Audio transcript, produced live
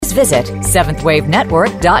please visit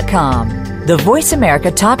seventhwavenetwork.com. The Voice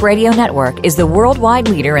America Talk Radio Network is the worldwide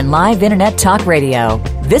leader in live Internet talk radio.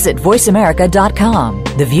 Visit voiceamerica.com.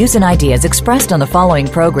 The views and ideas expressed on the following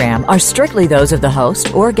program are strictly those of the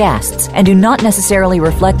host or guests and do not necessarily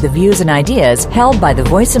reflect the views and ideas held by the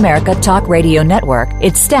Voice America Talk Radio Network,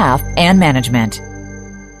 its staff, and management.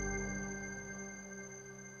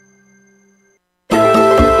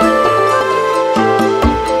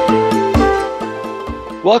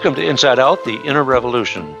 Welcome to Inside Out, the Inner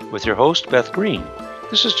Revolution, with your host, Beth Green.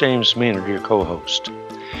 This is James Maynard, your co-host.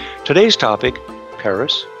 Today's topic,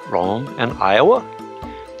 Paris, Rome, and Iowa.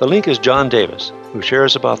 The link is John Davis, who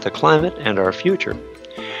shares about the climate and our future.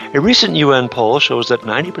 A recent UN poll shows that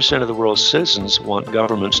 90% of the world's citizens want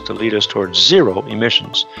governments to lead us towards zero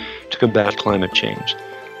emissions to combat climate change.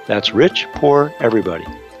 That's rich, poor, everybody.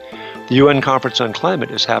 The UN Conference on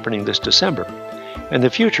Climate is happening this December, and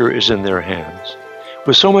the future is in their hands.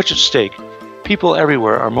 With so much at stake, people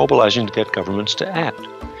everywhere are mobilizing to get governments to act.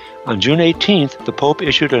 On June 18th, the Pope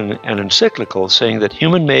issued an encyclical saying that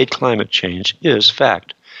human-made climate change is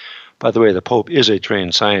fact. By the way, the Pope is a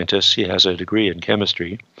trained scientist. He has a degree in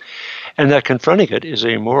chemistry. And that confronting it is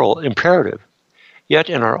a moral imperative. Yet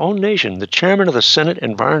in our own nation, the chairman of the Senate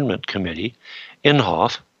Environment Committee,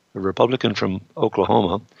 Inhofe, a Republican from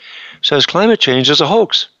Oklahoma, says climate change is a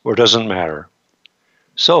hoax or doesn't matter.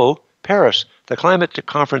 So, Paris, the climate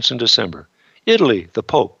conference in December. Italy, the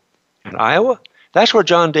Pope. And Iowa? That's where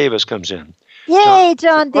John Davis comes in. Yay,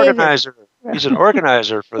 John Davis. He's an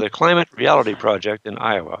organizer for the Climate Reality Project in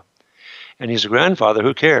Iowa. And he's a grandfather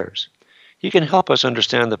who cares. He can help us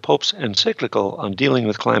understand the Pope's encyclical on dealing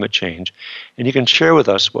with climate change, and he can share with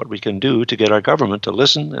us what we can do to get our government to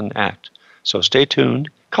listen and act. So stay tuned,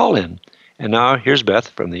 call in. And now here's Beth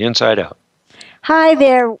from the Inside Out. Hi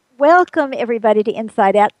there. Welcome, everybody, to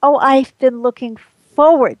Inside Out. Oh, I've been looking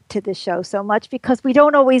forward to the show so much because we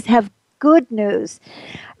don't always have good news.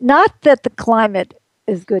 Not that the climate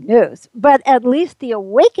is good news, but at least the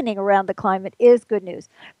awakening around the climate is good news.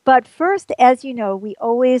 But first, as you know, we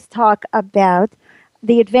always talk about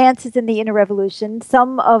the advances in the inner revolution,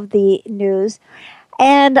 some of the news,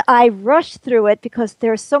 and I rushed through it because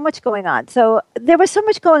there's so much going on. So there was so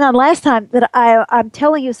much going on last time that I'm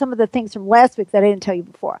telling you some of the things from last week that I didn't tell you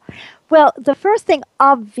before. Well, the first thing,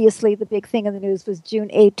 obviously, the big thing in the news was June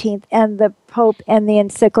 18th and the Pope and the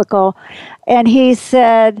encyclical. And he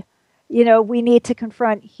said, you know, we need to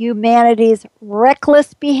confront humanity's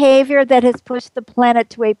reckless behavior that has pushed the planet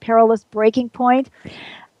to a perilous breaking point.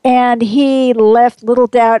 And he left little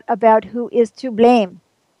doubt about who is to blame.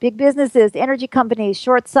 Big businesses, energy companies,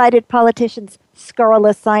 short-sighted politicians,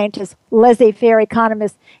 scurrilous scientists, laissez-faire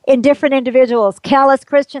economists, indifferent individuals, callous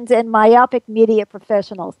Christians, and myopic media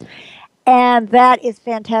professionals. And that is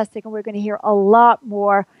fantastic, and we're going to hear a lot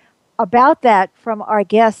more about that from our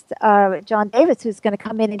guest, John Davis, who's going to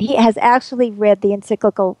come in, and he has actually read the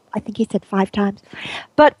encyclical, I think he said 5 times.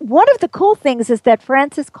 But one of the cool things is that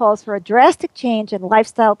Francis calls for a drastic change in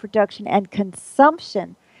lifestyle production and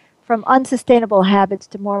consumption from unsustainable habits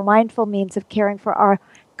to more mindful means of caring for our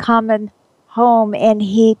common home. And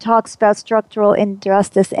he talks about structural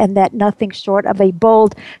injustice and that nothing short of a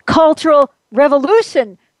bold cultural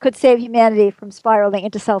revolution could save humanity from spiraling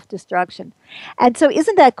into self-destruction. And so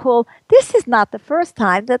isn't that cool? This is not the first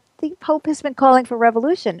time that the Pope has been calling for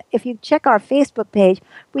revolution. If you check our Facebook page,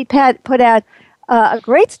 we put out a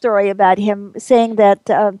great story about him saying that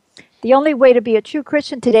the only way to be a true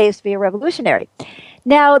Christian today is to be a revolutionary.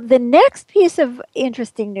 Now, the next piece of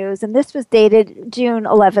interesting news, and this was dated June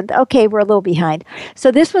 11th. Okay, we're a little behind. So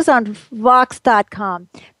this was on Vox.com,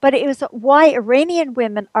 but it was why Iranian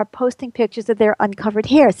women are posting pictures of their uncovered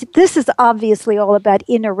hair. So this is obviously all about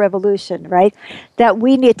inner revolution, right? That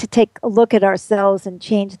we need to take a look at ourselves and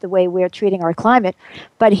change the way we're treating our climate.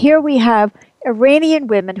 But here we have Iranian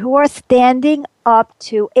women who are standing up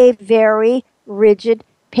to a very rigid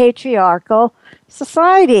patriarchal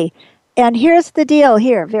society. And here's the deal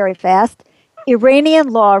here, very fast. Iranian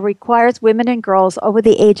law requires women and girls over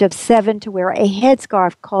the age of 7 to wear a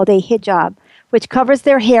headscarf called a hijab, which covers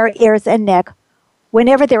their hair, ears, and neck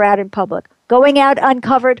whenever they're out in public. Going out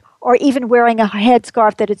uncovered or even wearing a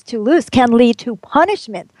headscarf that is too loose can lead to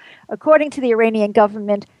punishment. According to the Iranian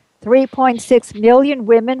government, 3.6 million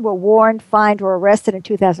women were warned, fined, or arrested in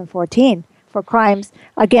 2014 for crimes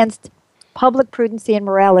against public prudency and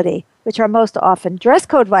morality, which are most often dress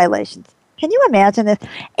code violations. Can you imagine this?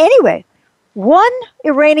 Anyway, one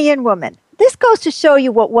Iranian woman. This goes to show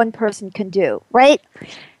you what one person can do, right?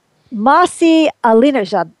 Masih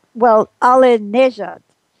Alinejad,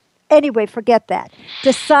 Anyway, forget that.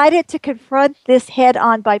 Decided to confront this head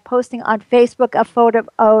on by posting on Facebook a photo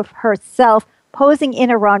of herself posing in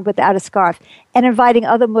Iran without a scarf and inviting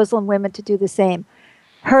other Muslim women to do the same.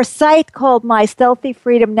 Her site called My Stealthy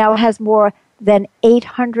Freedom now has more than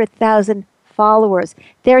 800,000 followers.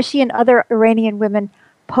 There she and other Iranian women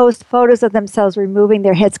post photos of themselves removing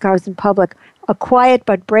their headscarves in public, a quiet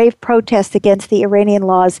but brave protest against the Iranian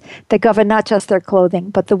laws that govern not just their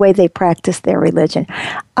clothing, but the way they practice their religion.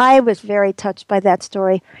 I was very touched by that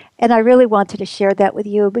story, and I really wanted to share that with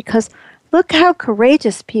you because look how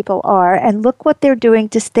courageous people are, and look what they're doing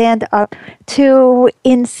to stand up to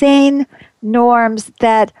insane norms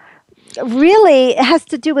that really has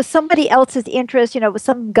to do with somebody else's interest. You know,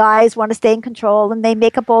 some guys want to stay in control, and they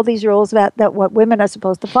make up all these rules about that what women are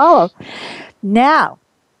supposed to follow. Now,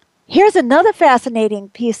 here's another fascinating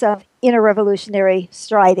piece of inner revolutionary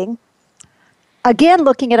striding. Again,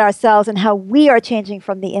 looking at ourselves and how we are changing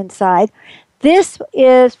from the inside. This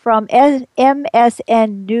is from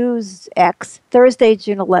MSN News X, Thursday,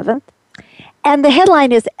 June 11th. And the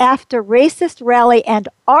headline is, After Racist Rally and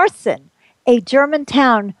Arson, a German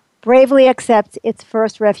town bravely accepts its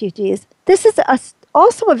first refugees. This is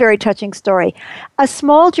also a very touching story. A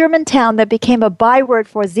small German town that became a byword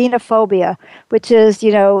for xenophobia, which is,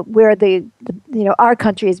 where our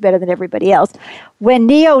country is better than everybody else. When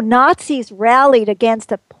neo-Nazis rallied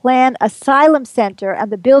against a planned asylum center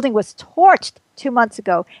and the building was torched 2 months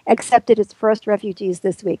ago, accepted its first refugees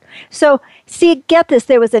this week. So, see, get this,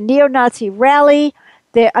 there was a neo-Nazi rally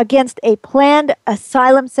against a planned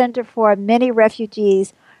asylum center for many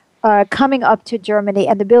refugees coming up to Germany,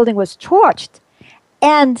 and the building was torched.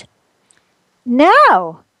 And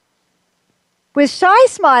now, with shy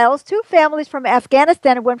smiles, 2 families from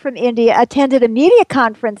Afghanistan and 1 from India attended a media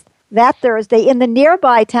conference that Thursday in the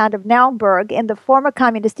nearby town of Naumburg in the former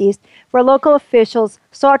communist East, where local officials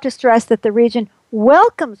sought to stress that the region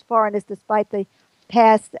welcomes foreigners despite the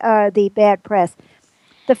bad press.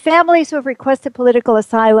 The families who have requested political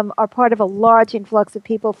asylum are part of a large influx of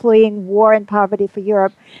people fleeing war and poverty for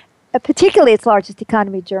Europe, particularly its largest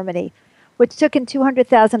economy, Germany, which took in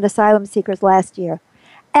 200,000 asylum seekers last year.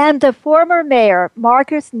 And the former mayor,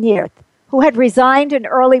 Markus Nierth, who had resigned in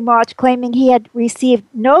early March, claiming he had received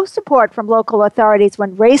no support from local authorities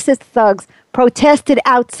when racist thugs protested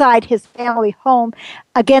outside his family home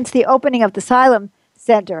against the opening of the asylum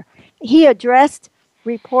center. He addressed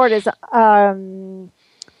reporters,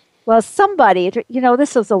 somebody,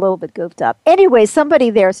 this was a little bit goofed up. Anyway, somebody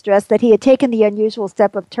there stressed that he had taken the unusual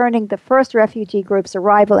step of turning the first refugee group's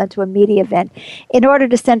arrival into a media event in order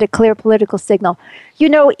to send a clear political signal.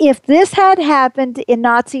 If this had happened in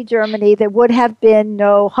Nazi Germany, there would have been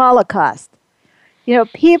no Holocaust.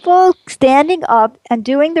 People standing up and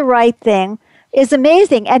doing the right thing is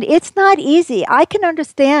amazing, and it's not easy. I can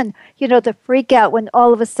understand, the freak out when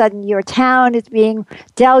all of a sudden your town is being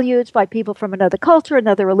deluged by people from another culture,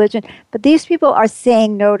 another religion, but these people are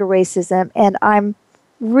saying no to racism, and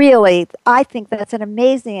I think that's an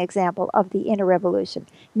amazing example of the inner revolution.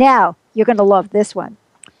 Now, you're going to love this one.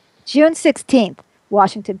 June 16th,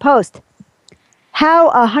 Washington Post. How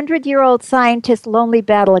a 100-year-old scientist's lonely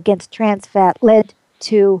battle against trans fat led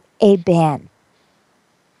to a ban.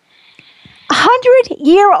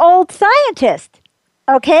 100-year-old scientist.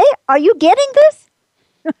 Okay? Are you getting this?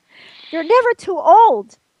 You're never too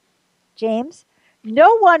old, James.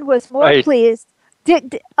 No one was more pleased.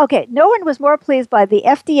 No one was more pleased by the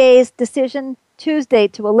FDA's decision Tuesday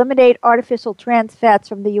to eliminate artificial trans fats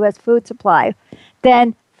from the U.S. food supply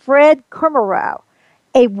than Fred Kummerow,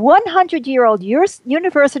 a 100-year-old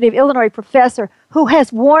University of Illinois professor who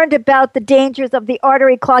has warned about the dangers of the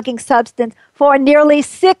artery-clogging substance for nearly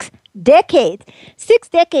 6 decades. 6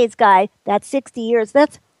 decades, guy, that's 60 years.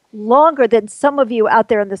 That's longer than some of you out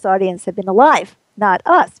there in this audience have been alive. Not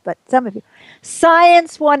us, but some of you.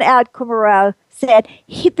 Science won out, Kummerow said.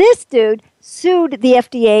 This dude sued the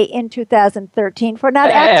FDA in 2013 for not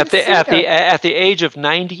acting at the age of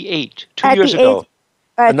 98, 2 years ago.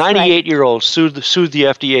 A 98-year-old sued the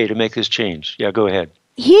FDA to make this change. Yeah, go ahead.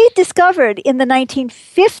 He discovered in the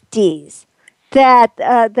 1950s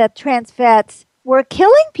that trans fats were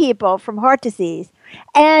killing people from heart disease,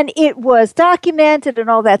 and it was documented and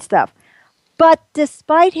all that stuff. But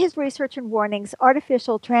despite his research and warnings,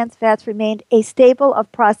 artificial trans fats remained a staple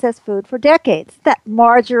of processed food for decades, that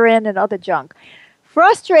margarine and other junk.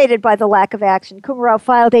 Frustrated by the lack of action, Kummerow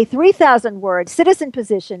filed a 3,000-word citizen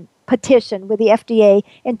petition with the FDA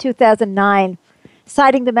in 2009,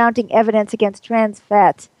 citing the mounting evidence against trans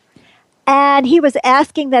fats. And he was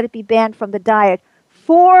asking that it be banned from the diet.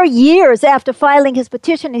 4 years after filing his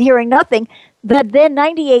petition and hearing nothing, the then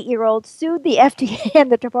 98-year-old sued the FDA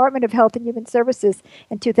and the Department of Health and Human Services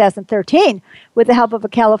in 2013 with the help of a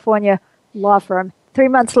California law firm. 3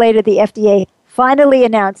 months later, the FDA finally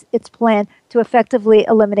announced its plan to effectively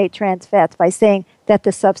eliminate trans fats by saying that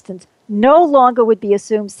the substance no longer would be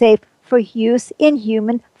assumed safe for use in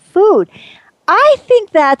human food. I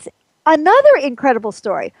think that's another incredible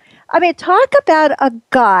story. I mean, talk about a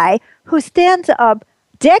guy who stands up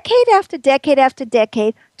decade after decade after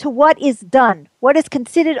decade to what is done, what is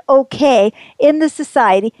considered okay in the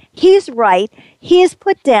society. He's right. He is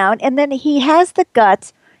put down, and then he has the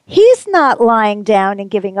guts. He's not lying down and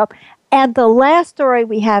giving up. And the last story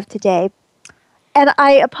we have today, and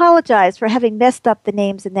I apologize for having messed up the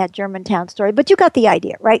names in that Germantown story, but you got the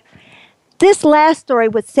idea, right? This last story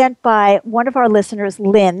was sent by one of our listeners,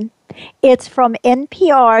 Lynn. It's from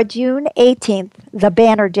NPR, June 18th, the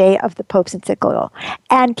banner day of the Pope's encyclical.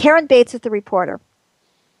 And Karen Bates is the reporter.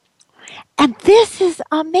 And this is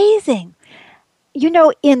amazing. You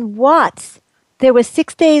know, in Watts, there was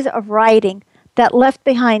 6 days of writing that left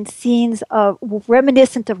behind scenes of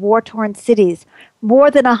reminiscent of war-torn cities. More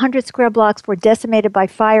than 100 square blocks were decimated by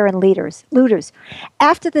fire and looters.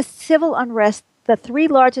 After the civil unrest, the 3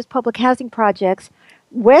 largest public housing projects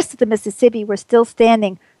west of the Mississippi were still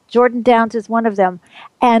standing. Jordan Downs is one of them.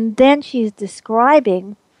 And then she's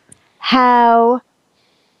describing how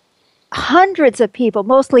hundreds of people,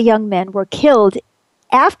 mostly young men, were killed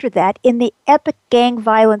after that in the epic gang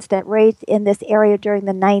violence that raged in this area during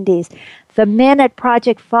the 90s. The men at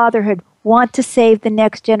Project Fatherhood want to save the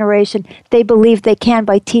next generation. They believe they can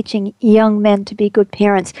by teaching young men to be good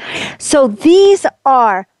parents. So these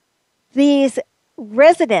are these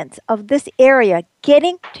residents of this area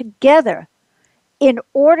getting together in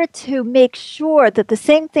order to make sure that the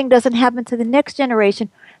same thing doesn't happen to the next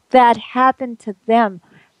generation that happened to them.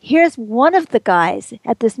 Here's one of the guys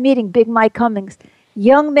at this meeting, Big Mike Cummings.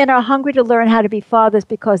 Young men are hungry to learn how to be fathers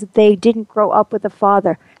because they didn't grow up with a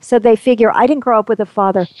father. So they figure, I didn't grow up with a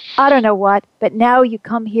father. I don't know what, but now you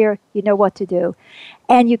come here, you know what to do.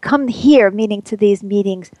 And you come here, meaning to these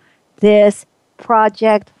meetings, this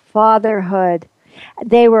Project Fatherhood.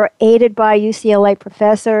 They were aided by UCLA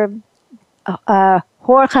professor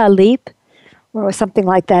Jorge Leap, or something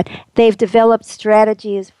like that. They've developed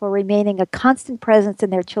strategies for remaining a constant presence in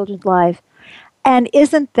their children's lives. And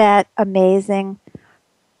isn't that amazing?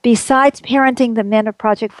 Besides parenting, the men of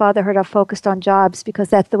Project Fatherhood are focused on jobs because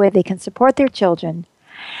that's the way they can support their children.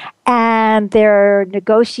 And they're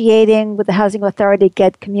negotiating with the Housing Authority to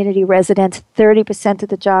get community residents 30% of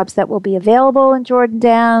the jobs that will be available in Jordan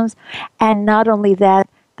Downs. And not only that,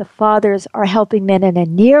 the fathers are helping men in a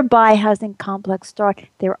nearby housing complex start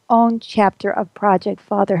their own chapter of Project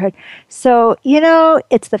Fatherhood. So, you know,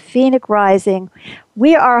 it's the Phoenix rising.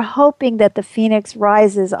 We are hoping that the Phoenix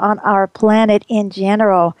rises on our planet in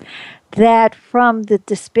general, that from the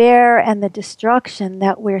despair and the destruction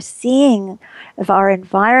that we're seeing of our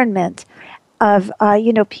environment, of,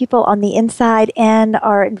 people on the inside and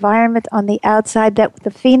our environment on the outside, that the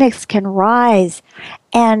Phoenix can rise.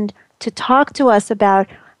 And to talk to us about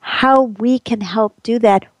how we can help do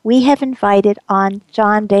that, we have invited on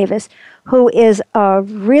John Davis, who is a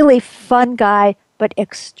really fun guy, but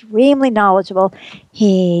extremely knowledgeable.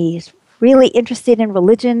 He's really interested in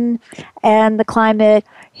religion and the climate.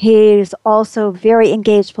 He's also very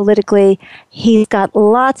engaged politically. He's got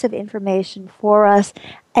lots of information for us,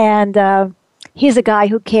 and he's a guy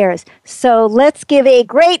who cares. So let's give a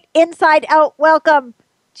great inside-out welcome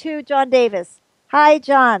to John Davis. Hi,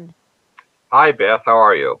 John. Hi, Beth. How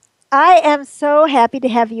are you? I am so happy to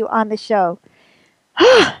have you on the show.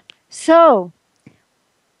 So,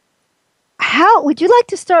 how would you like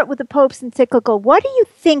to start with the Pope's encyclical? What do you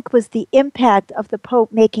think was the impact of the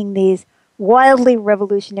Pope making these wildly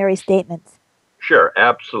revolutionary statements? Sure,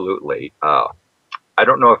 absolutely. I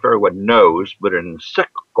don't know if everyone knows, but an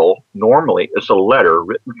encyclical normally is a letter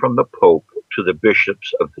written from the Pope to the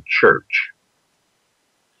bishops of the Church.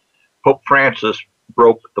 Pope Francis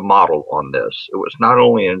broke the model on this. It was not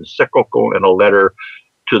only an encyclical and a letter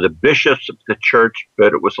to the bishops of the Church,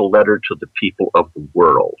 but it was a letter to the people of the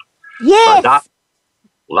world. Yes!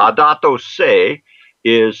 Laudato Si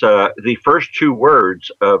is the first 2 words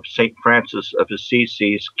of St. Francis of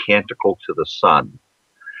Assisi's Canticle to the Sun.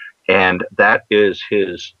 And that is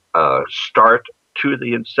his start to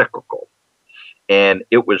the encyclical. And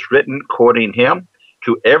it was written, quoting him,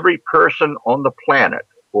 to every person on the planet,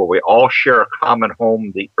 where we all share a common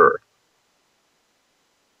home, the earth.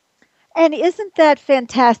 And isn't that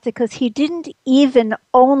fantastic? Because he didn't even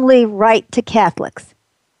only write to Catholics.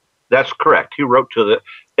 That's correct. He wrote to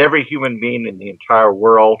every human being in the entire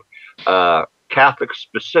world, Catholics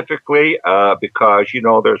specifically, because,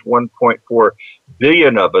 there's 1.4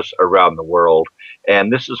 billion of us around the world,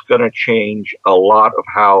 and this is going to change a lot of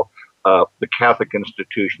how the Catholic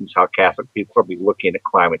institutions, how Catholic people will be looking at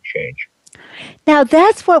climate change. Now,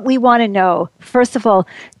 that's what we want to know. First of all,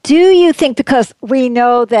 do you think, because we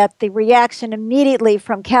know that the reaction immediately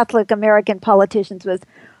from Catholic American politicians was,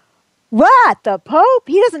 what, the Pope?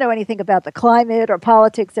 He doesn't know anything about the climate or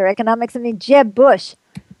politics or economics. I mean, Jeb Bush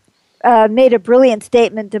made a brilliant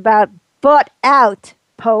statement about, "Butt out,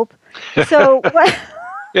 Pope." So what?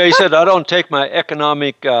 Yeah, he said, I don't take my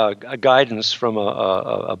economic guidance from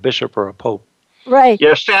a bishop or a pope. Right.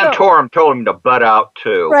 Yeah, Santorum told him to butt out,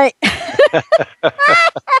 too. Right.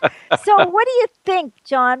 So what do you think,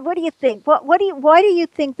 John? What do you think? Why do you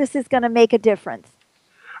think this is going to make a difference?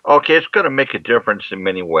 Okay, it's going to make a difference in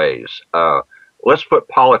many ways. Let's put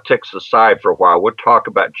politics aside for a while. We'll talk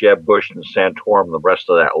about Jeb Bush and Santorum and the rest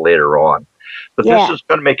of that later on. But this is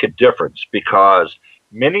going to make a difference because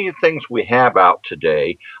many of the things we have out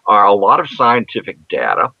today are a lot of scientific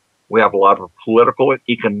data. We have a lot of political and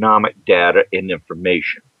economic data and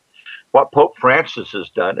information. What Pope Francis has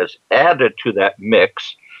done is added to that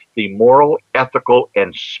mix the moral, ethical,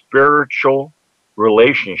 and spiritual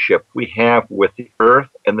relationship we have with the earth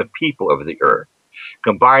and the people of the earth,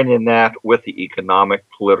 combining that with the economic,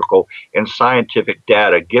 political, and scientific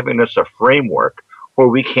data, giving us a framework where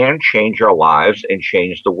we can change our lives and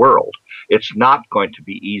change the world. It's not going to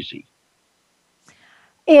be easy.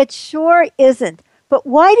 It sure isn't. But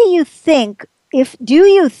why do you think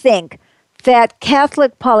that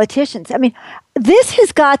Catholic politicians, I mean, this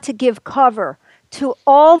has got to give cover to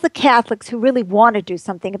all the Catholics who really want to do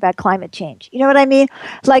something about climate change. You know what I mean?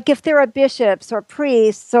 Like if there are bishops or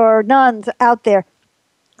priests or nuns out there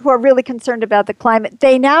who are really concerned about the climate,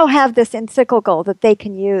 they now have this encyclical that they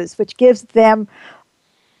can use, which gives them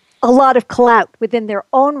a lot of clout within their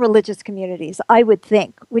own religious communities, I would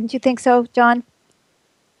think. Wouldn't you think so, John?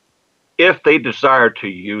 If they desire to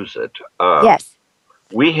use it. Yes.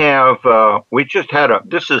 We just had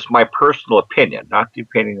this is my personal opinion, not the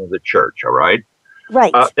opinion of the church, all right?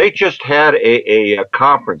 Right. They just had a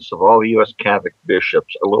conference of all the U.S. Catholic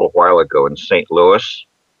bishops a little while ago in St. Louis,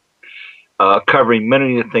 covering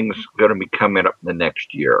many of the things going to be coming up in the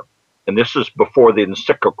next year. And this is before the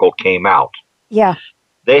encyclical came out. Yeah.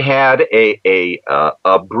 They had a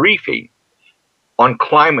briefing on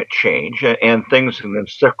climate change and things in the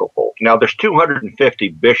encyclical. Now, there's 250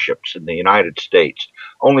 bishops in the United States.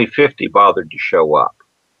 Only 50 bothered to show up.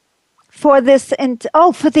 For this,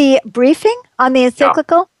 for the briefing on the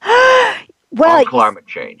encyclical? Yeah. Well, on climate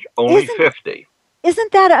change. Only 50.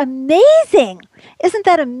 Isn't that amazing? Isn't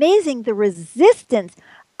that amazing, the resistance?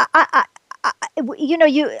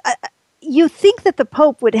 You think that the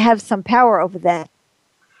Pope would have some power over that.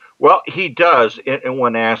 Well, he does in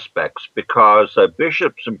one aspect, because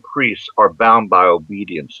bishops and priests are bound by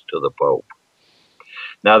obedience to the Pope.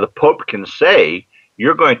 Now, the Pope can say,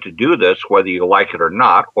 you're going to do this whether you like it or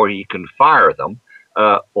not, or you can fire them,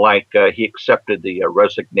 like he accepted the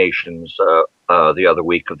resignations the other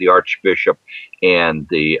week of the Archbishop and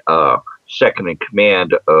the second in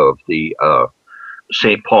command of the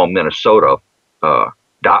St. Paul, Minnesota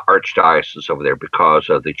Archdiocese over there because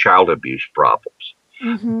of the child abuse problems.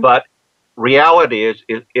 Mm-hmm. But reality is,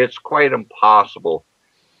 it's quite impossible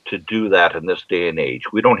to do that in this day and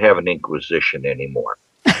age. We don't have an Inquisition anymore,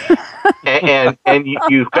 and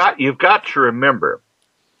you've got to remember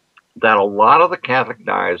that a lot of the Catholic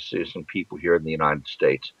dioceses and people here in the United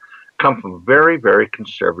States come from very, very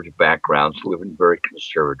conservative backgrounds, live in very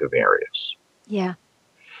conservative areas. Yeah,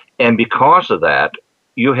 and because of that,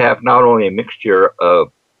 you have not only a mixture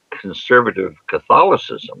of conservative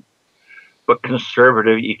Catholicism, but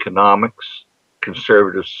conservative economics,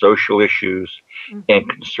 conservative social issues, and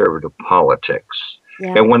conservative politics.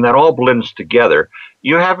 Yeah. And when that all blends together,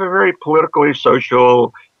 you have a very politically,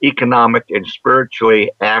 social, economic, and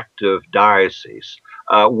spiritually active diocese,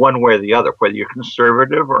 one way or the other, whether you're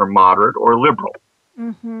conservative or moderate or liberal.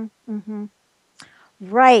 Mm-hmm. Mm-hmm.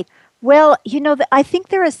 Right. Well, I think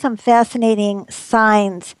there are some fascinating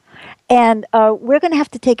signs. And we're going to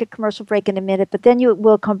have to take a commercial break in a minute, but then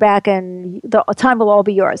we'll come back and the time will all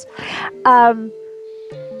be yours.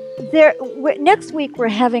 Next week, we're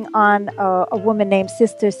having on a woman named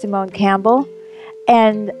Sister Simone Campbell,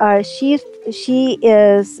 and she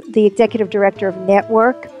is the executive director of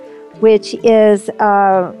Network, which is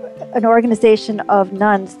an organization of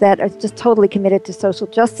nuns that are just totally committed to social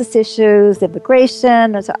justice issues,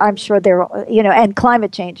 immigration, as I'm sure they're, and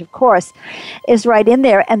climate change, of course, is right in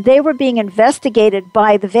there. And they were being investigated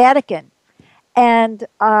by the Vatican. And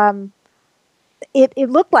it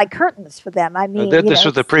looked like curtains for them. I mean, this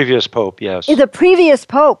was the previous pope, yes. The previous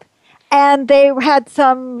pope. And they had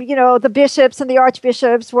some, the bishops and the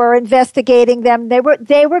archbishops were investigating them.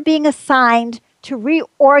 They were being assigned to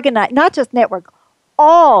reorganize, not just network,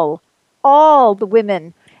 all the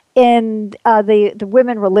women in the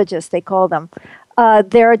women religious, they call them.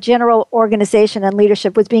 Their general organization and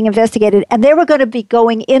leadership was being investigated, and they were going to be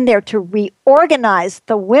going in there to reorganize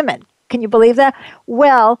the women. Can you believe that?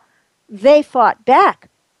 Well, they fought back.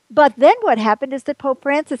 But then what happened is that Pope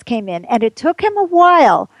Francis came in, and it took him a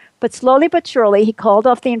while, but slowly but surely he called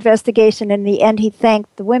off the investigation. In the end, he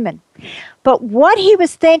thanked the women. But what he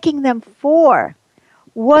was thanking them for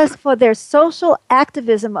was for their social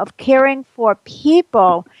activism of caring for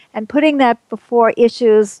people and putting that before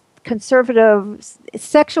issues, conservative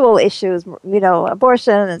sexual issues,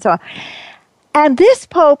 abortion and so on. And this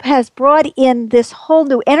Pope has brought in this whole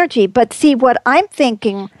new energy. But see, what I'm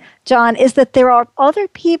thinking, John, is that there are other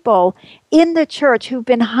people in the church who've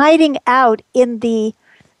been hiding out in the,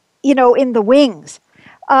 in the wings.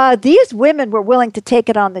 These women were willing to take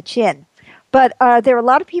it on the chin. But there are a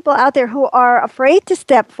lot of people out there who are afraid to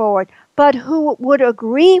step forward, but who would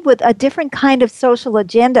agree with a different kind of social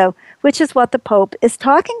agenda, which is what the Pope is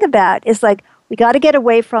talking about. It's like, we got to get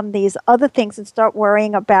away from these other things and start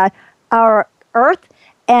worrying about our earth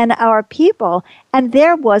and our people. And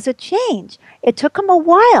there was a change. It took him a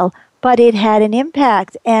while, but it had an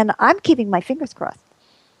impact, and I'm keeping my fingers crossed.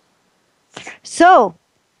 So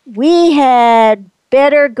we had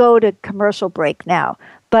better go to commercial break now.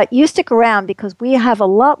 But you stick around because we have a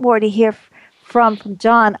lot more to hear from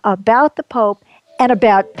John about the Pope and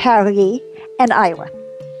about Paris and Iowa.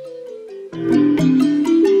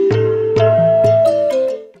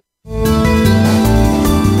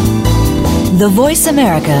 The Voice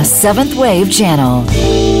America 7th Wave Channel.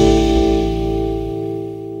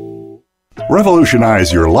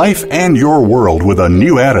 Revolutionize your life and your world with a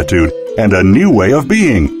new attitude and a new way of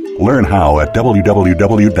being. Learn how at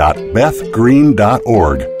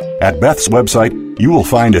www.bethgreen.org. At Beth's website, you will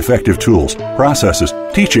find effective tools, processes,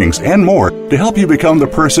 teachings, and more to help you become the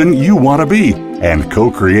person you want to be and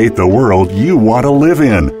co-create the world you want to live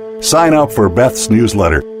in. Sign up for Beth's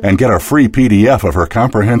newsletter and get a free PDF of her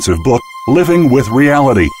comprehensive book, Living with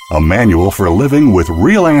Reality, a manual for living with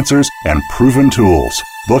real answers and proven tools.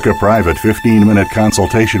 Book a private 15-minute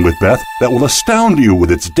consultation with Beth that will astound you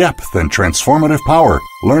with its depth and transformative power.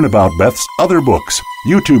 Learn about Beth's other books,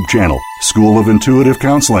 YouTube channel, School of Intuitive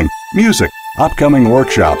Counseling, music, upcoming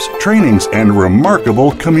workshops, trainings, and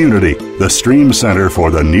remarkable community. The Stream Center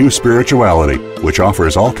for the New Spirituality, which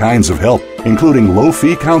offers all kinds of help, including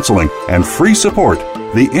low-fee counseling and free support.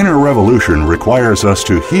 The inner revolution requires us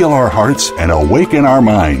to heal our hearts and awaken our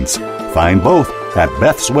minds. Find both at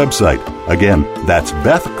Beth's website. Again, that's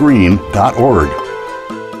bethgreen.org.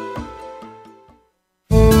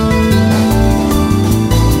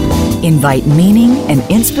 Invite meaning and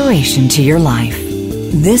inspiration to your life.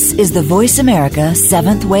 This is the Voice America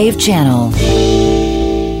 7th Wave Channel.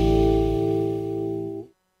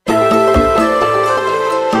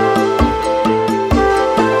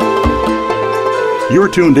 You're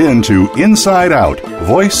tuned in to Inside Out,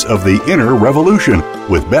 Voice of the Inner Revolution,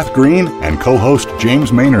 with Beth Green and co-host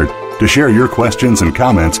James Maynard. To share your questions and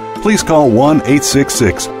comments, please call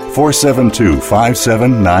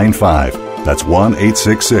 1-866-472-5795. That's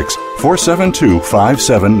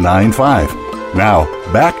 1-866-472-5795. Now,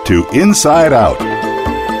 back to Inside Out.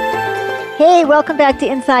 Hey, welcome back to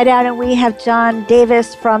Inside Out, and we have John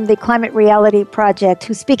Davis from the Climate Reality Project,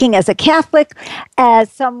 who's speaking as a Catholic,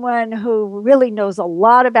 as someone who really knows a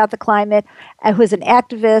lot about the climate, who's an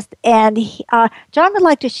activist, and John would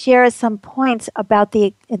like to share some points about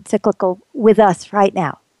the encyclical with us right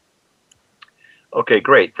now. Okay,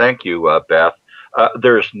 great. Thank you, Beth.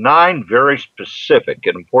 There's 9 very specific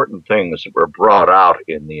and important things that were brought out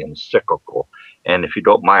in the encyclical. And if you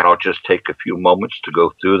don't mind, I'll just take a few moments to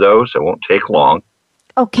go through those. It won't take long.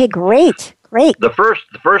 Okay, great. The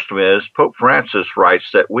first one is Pope Francis writes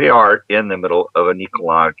that we are in the middle of an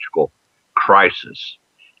ecological crisis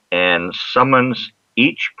and summons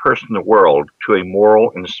each person in the world to a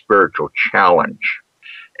moral and spiritual challenge,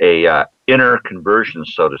 a inner conversion,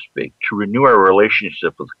 so to speak, to renew our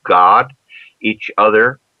relationship with God, each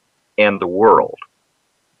other, and the world.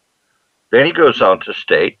 Then he goes on to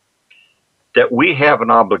state that we have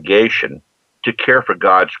an obligation to care for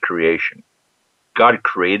God's creation. God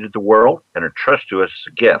created the world and entrusted to us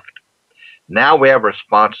as a gift. Now we have a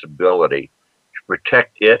responsibility to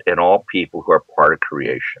protect it and all people who are part of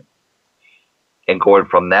creation. And going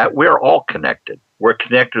from that, we are all connected. We're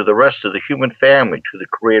connected to the rest of the human family, to the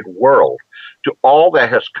created world, to all that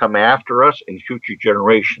has come after us in future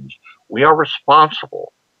generations. We are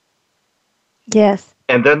responsible. Yes.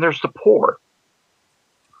 And then there's the poor.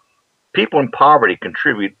 People in poverty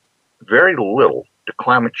contribute very little to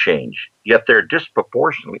climate change, yet they're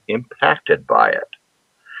disproportionately impacted by it.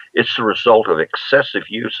 It's the result of excessive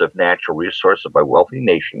use of natural resources by wealthy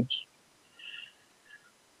nations.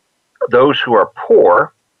 Those who are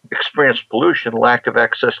poor experience pollution, lack of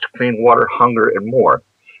access to clean water, hunger, and more.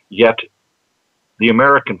 Yet the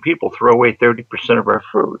American people throw away 30% of our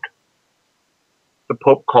food. The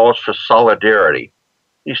Pope calls for solidarity.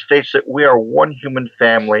 He states that we are one human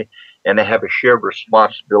family and they have a shared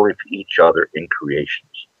responsibility for each other in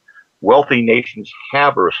creations. Wealthy nations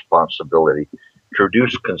have a responsibility to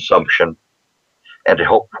reduce consumption and to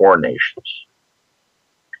help poor nations.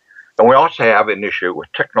 And we also have an issue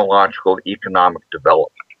with technological and economic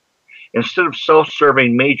development. Instead of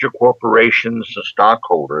self-serving major corporations and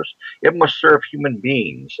stockholders, it must serve human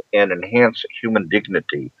beings and enhance human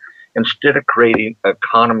dignity instead of creating an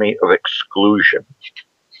economy of exclusion.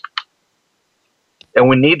 And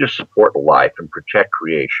we need to support life and protect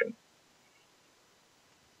creation.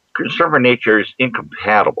 Conserving nature is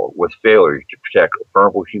incompatible with failure to protect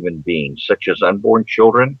vulnerable human beings, such as unborn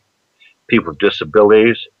children, people with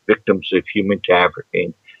disabilities, victims of human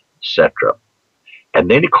trafficking, etc. And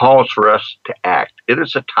then he calls for us to act. It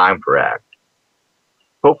is a time for act.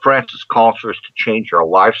 Pope Francis calls for us to change our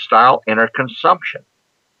lifestyle and our consumption.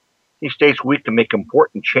 He states we can make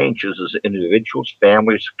important changes as individuals,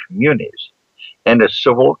 families, communities, and as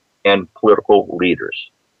civil and political leaders.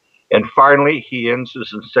 And finally, he ends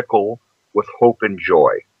his encyclical with hope and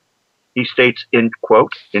joy. He states, in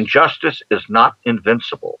quote, injustice is not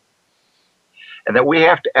invincible, and that we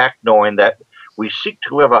have to act knowing that we seek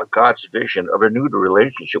to live out God's vision of a renewed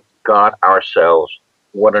relationship with God, ourselves,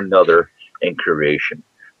 one another, and creation.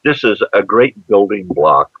 This is a great building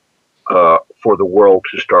block for the world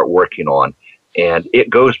to start working on, and it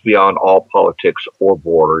goes beyond all politics or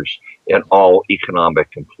borders and all economic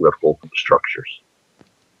and political structures.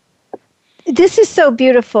 This is so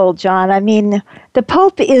beautiful, John. I mean, the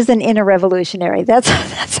Pope is an inner revolutionary. That's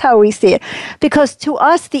how we see it. Because to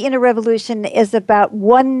us, the inner revolution is about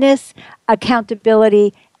oneness,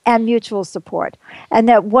 accountability, and mutual support. And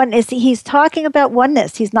that he's talking about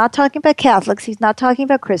oneness. He's not talking about Catholics. He's not talking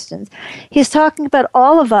about Christians. He's talking about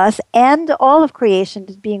all of us and all of creation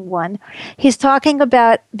as being one. He's talking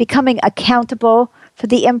about becoming accountable for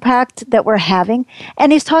the impact that we're having.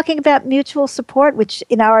 And he's talking about mutual support, which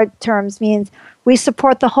in our terms means we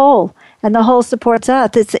support the whole, and the whole supports us.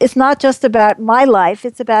 It's not just about my life.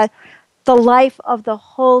 It's about the life of the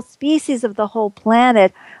whole species, of the whole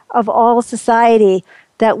planet, of all society,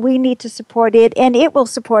 that we need to support it, and it will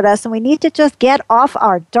support us. And we need to just get off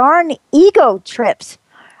our darn ego trips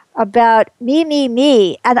about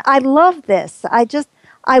me. And I love this.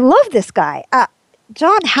 I love this guy.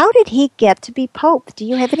 John, how did he get to be Pope? Do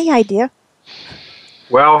you have any idea?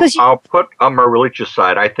 Well, I'll put on my religious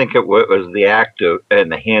side. I think it was the act of and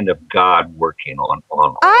the hand of God working on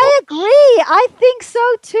I agree. I think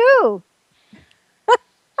so too.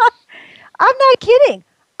 I'm not kidding.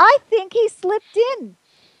 I think he slipped in.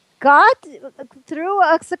 God threw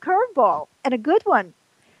us a curveball, and a good one.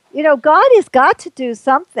 You know, God has got to do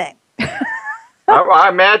something. I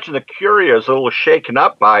imagine the Curia is a little shaken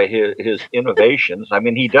up by his innovations. I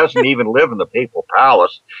mean, he doesn't even live in the papal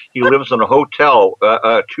palace. He lives in a hotel,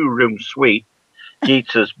 a two-room suite. He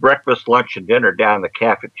eats his breakfast, lunch, and dinner down in the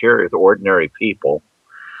cafeteria with ordinary people.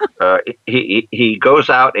 He goes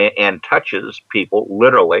out and touches people,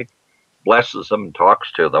 literally, blesses them and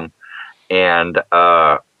talks to them, and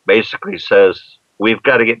basically says, we've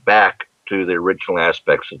got to get back to the original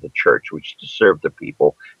aspects of the church, which is to serve the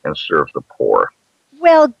people and serve the poor.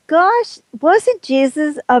 Well, gosh, wasn't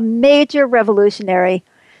Jesus a major revolutionary?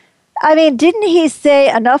 I mean, didn't he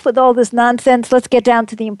say, enough with all this nonsense, let's get down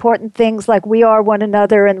to the important things like we are one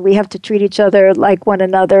another and we have to treat each other like one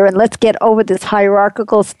another, and let's get over this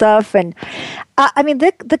hierarchical stuff. And I mean,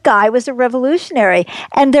 the guy was a revolutionary.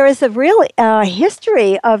 And there is a real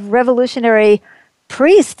history of revolutionary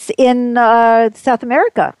priests in South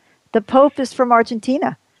America. The Pope is from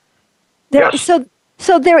Argentina. Yes.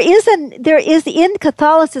 So there is in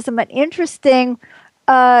Catholicism an interesting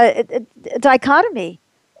dichotomy.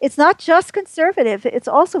 It's not just conservative; it's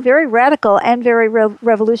also very radical and very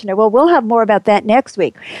revolutionary. Well, we'll have more about that next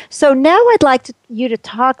week. So now I'd like you to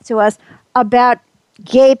talk to us about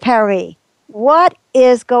Gay Paris. What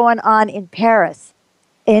is going on in Paris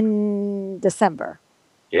in December?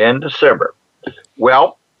 In December.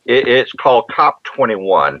 Well, it's called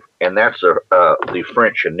COP21, and that's the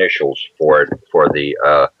French initials for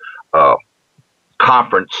the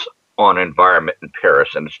Conference on Environment in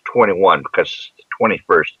Paris, and it's 21 because it's the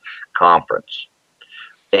 21st conference.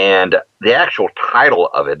 And the actual title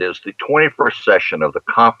of it is the 21st session of the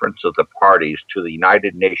Conference of the Parties to the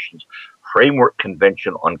United Nations Framework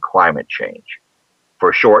Convention on Climate Change,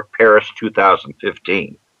 for short, Paris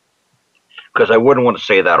 2015. Because I wouldn't want to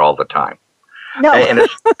say that all the time. No. And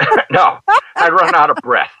it's, no, I'd run out of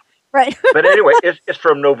breath. Right. But anyway, it's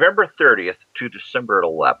from November 30th to December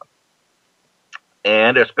 11th.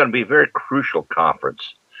 And it's going to be a very crucial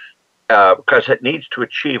conference because it needs to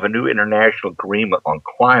achieve a new international agreement on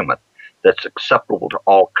climate that's acceptable to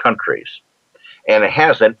all countries. And it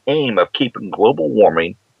has an aim of keeping global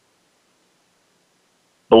warming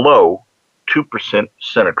below 2%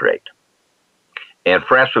 centigrade. And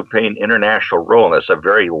France will play an international role in this, a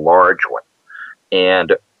very large one.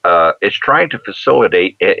 And it's trying to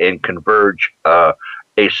facilitate and converge a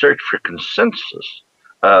search for consensus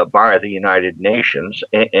by the United Nations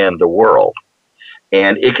and the world.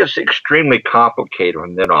 And it gets extremely complicated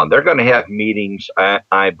from then on. They're going to have meetings,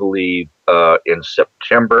 I believe, in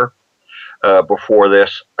September before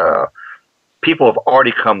this. People have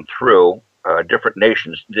already come through, different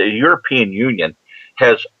nations. The European Union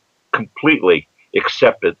has completely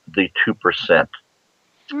accepted the 2%.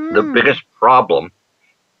 The biggest problem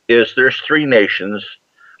is there's three nations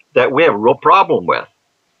that we have a real problem with.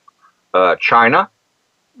 China,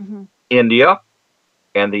 India,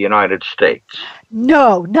 and the United States.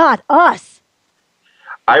 No, not us.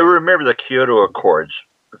 I remember the Kyoto Accords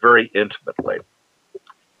very intimately.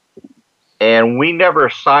 And we never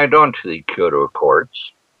signed on to the Kyoto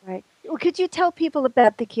Accords. Right. Well, could you tell people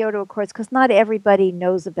about the Kyoto Accords? Because not everybody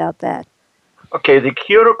knows about that. Okay, the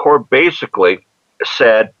Kyoto Accord basically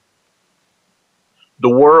said the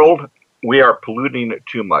world, we are polluting it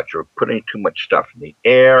too much. We're putting too much stuff in the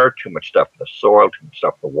air, too much stuff in the soil, too much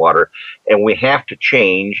stuff in the water, and we have to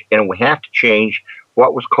change, and we have to change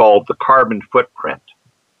what was called the carbon footprint.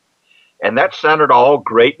 And that sounded all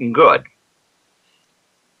great and good.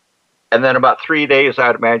 And then about 3 days,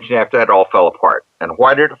 I'd imagine, after that, it all fell apart. And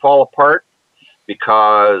why did it fall apart?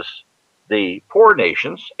 Because the poor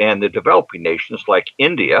nations and the developing nations like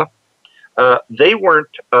India, they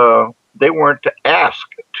weren't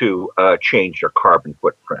asked to change their carbon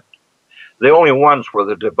footprint. The only ones were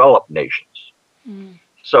the developed nations.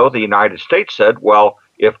 So the United States said, well,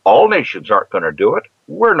 if all nations aren't going to do it,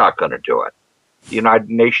 we're not going to do it. The United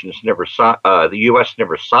Nations never the U.S.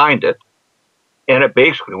 never signed it, and it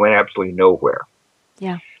basically went absolutely nowhere.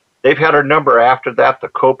 Yeah. They've had a number after that, the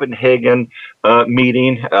Copenhagen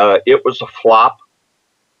meeting. It was a flop.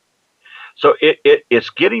 So it's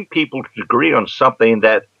getting people to agree on something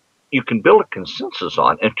that you can build a consensus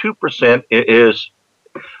on, and 2% is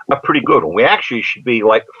a pretty good one. We actually should be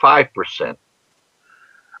like 5%,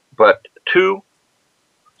 but 2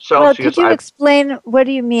 Celsius. Well, could you explain what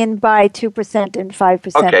do you mean by 2% and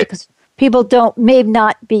 5%? Okay. Because people may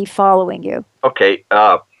not be following you. Okay,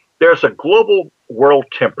 there's a global world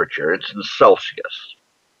temperature. It's in Celsius,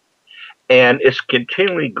 and it's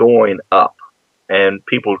continually going up, and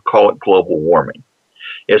people call it global warming.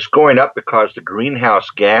 It's going up because the greenhouse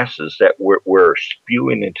gases that we're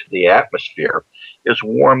spewing into the atmosphere is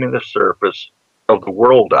warming the surface of the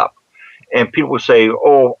world up. And people say,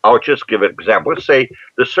 oh, I'll just give an example. Let's say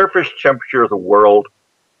the surface temperature of the world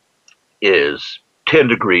is 10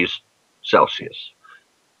 degrees Celsius.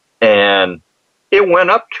 And it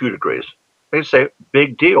went up 2 degrees. They say,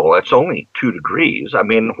 big deal. That's only 2 degrees. I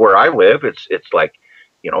mean, where I live, it's like,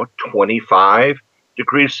 25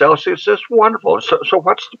 degrees Celsius. Is wonderful. So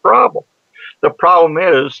what's the problem? The problem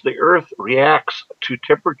is the Earth reacts to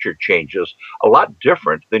temperature changes a lot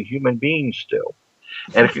different than human beings do.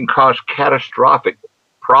 And it can cause catastrophic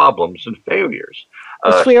problems and failures.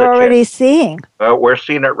 Which we're already seeing. We're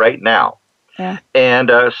seeing it right now. Yeah. And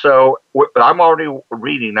so I'm already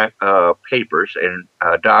reading papers and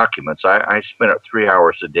documents. I spent 3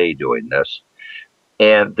 hours a day doing this.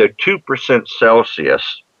 And the 2%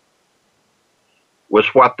 Celsius was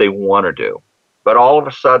what they want to do. But all of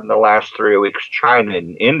a sudden, the last 3 weeks, China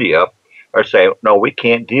and India are saying, no, we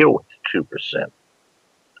can't deal with 2%.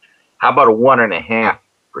 How about a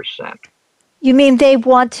 1.5%? You mean they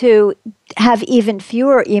want to have even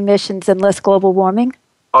fewer emissions and less global warming?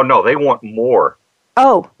 Oh, no, they want more.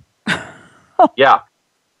 Oh. Yeah.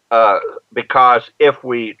 because if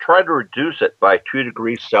we try to reduce it by 2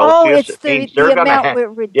 degrees Celsius, it's it means they're going to have,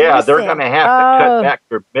 they're going to have to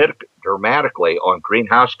cut back dramatically on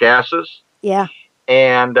greenhouse gases. Yeah.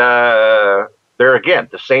 And they're, again,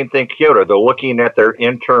 the same thing, Kyoto. They're looking at their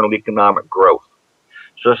internal economic growth.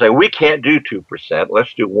 So they say, we can't do 2%.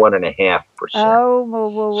 Let's do 1.5%. Oh,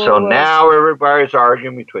 whoa. So now everybody's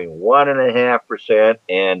arguing between 1.5%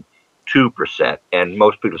 and 2%. And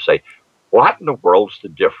most people say, what in the world's the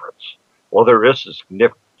difference? Well, there is a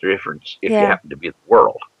significant difference if you happen to be in the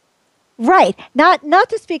world. Right. Not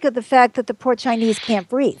to speak of the fact that the poor Chinese can't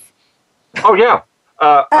breathe. Oh, yeah.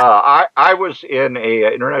 I was in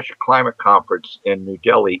a international climate conference in New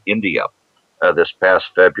Delhi, India, this past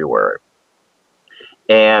February.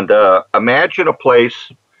 And imagine a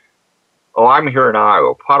place, I'm here in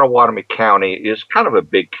Iowa. Pottawatomie County is kind of a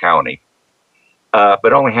big county,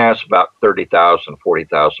 but only has about 30,000,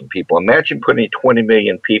 40,000 people. Imagine putting 20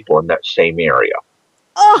 million people in that same area.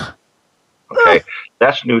 Okay,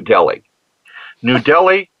 that's New Delhi. New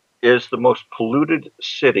Delhi is the most polluted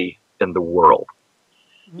city in the world.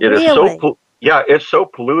 It is it's so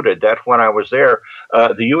polluted that when I was there,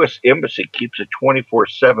 the U.S. Embassy keeps a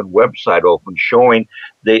 24/7 website open showing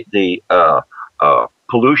the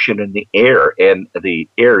pollution in the air and the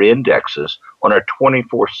air indexes on a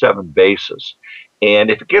 24/7 basis.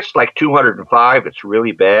 And if it gets like 205, it's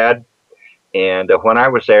really bad. And when I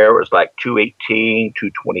was there, it was like 218,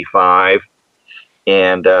 225.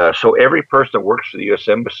 And so every person that works for the U.S.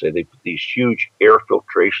 Embassy, they put these huge air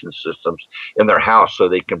filtration systems in their house so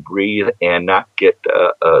they can breathe and not get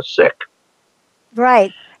sick.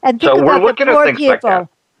 Right. And think so about we're looking the poor at things people. like that.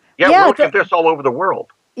 We're looking at this all over the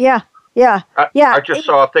world. Yeah. I just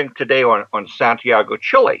saw a thing today on Santiago,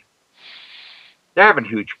 Chile. They're having a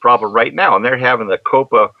huge problem right now, and they're having the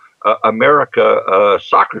Copa America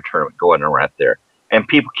soccer tournament going around there, and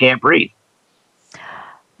people can't breathe.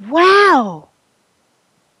 Wow.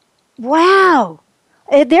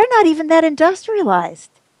 They're not even that industrialized.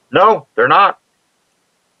 No, they're not.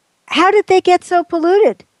 How did they get so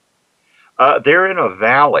polluted? They're in a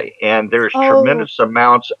valley, and there's tremendous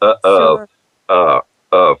amounts of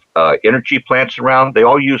energy plants around. They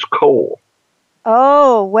all use coal.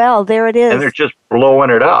 Oh, well, there it is. And they're just blowing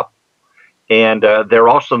it up. And they're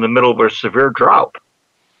also in the middle of a severe drought.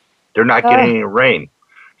 They're not getting any rain.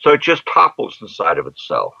 So it just topples inside of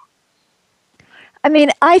itself. I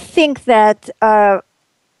mean, I think that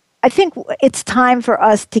it's time for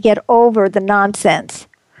us to get over the nonsense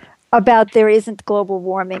about there isn't global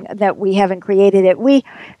warming, that we haven't created it.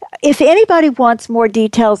 If anybody wants more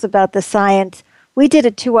details about the science, we did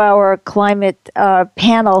a 2-hour climate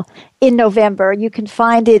panel in November. You can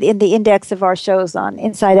find it in the index of our shows on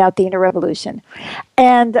Inside Out, the Inner Revolution.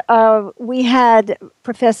 And we had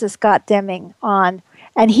Professor Scott Deming on,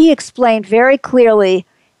 and he explained very clearly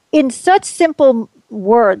in such simple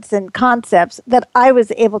words and concepts that I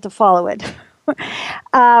was able to follow it,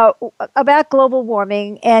 about global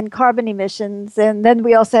warming and carbon emissions. And then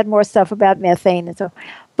we also had more stuff about methane and so.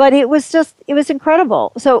 But it was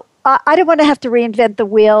incredible. So I don't want to have to reinvent the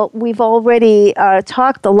wheel. We've already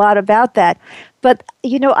talked a lot about that. But,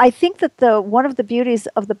 I think that one of the beauties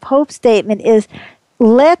of the Pope statement is,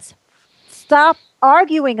 let's stop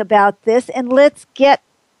arguing about this and let's get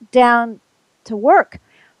down to work.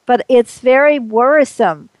 But it's very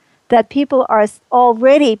worrisome that people are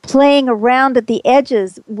already playing around at the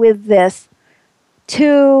edges with this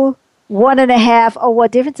 2, 1.5. Oh,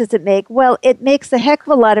 what difference does it make? Well, it makes a heck of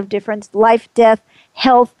a lot of difference. Life, death,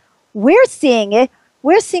 health. We're seeing it.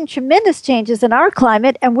 We're seeing tremendous changes in our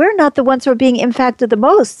climate, and we're not the ones who are being impacted the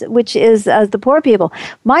most, which is the poor people.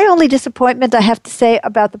 My only disappointment, I have to say,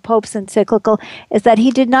 about the Pope's encyclical is that he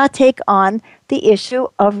did not take on the issue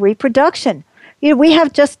of reproduction. We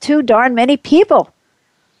have just too darn many people.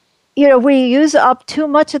 We use up too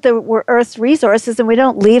much of the Earth's resources, and we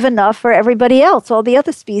don't leave enough for everybody else, all the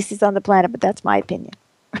other species on the planet. But that's my opinion.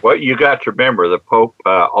 Well, you got to remember, the Pope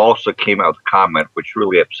also came out with a comment which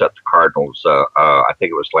really upset the Cardinals. I think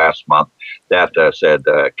it was last month, that said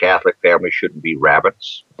Catholic families shouldn't be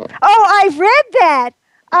rabbits. Oh, I read that.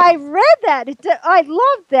 I love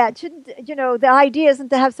that. The idea isn't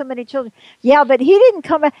to have so many children. Yeah, but he didn't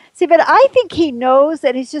come. See, but I think he knows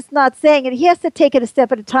that he's just not saying it. He has to take it a step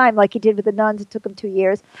at a time, like he did with the nuns. It took him 2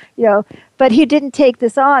 years, But he didn't take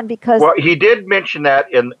this on because. Well, he did mention that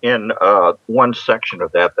in one section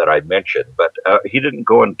of that I mentioned, but he didn't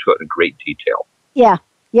go into it in great detail. Yeah,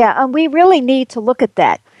 and we really need to look at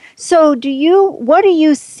that. So, what do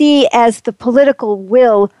you see as the political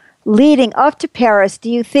will leading up to Paris, do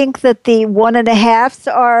you think that the 1.5s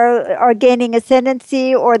are gaining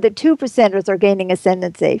ascendancy, or the 2%ers are gaining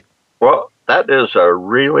ascendancy? Well, that is a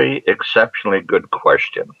really exceptionally good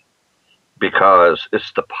question, because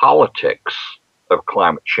it's the politics of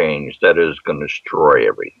climate change that is going to destroy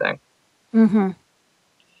everything. Mm-hmm.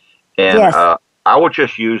 And Yes. I will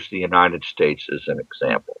just use the United States as an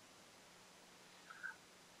example.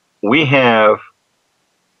 We have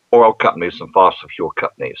oil companies and fossil fuel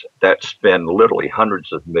companies that spend literally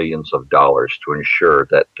hundreds of millions of dollars to ensure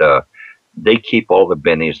that they keep all the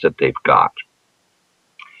bennies that they've got.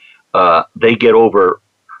 They get over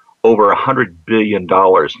 $100 billion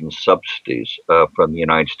in subsidies from the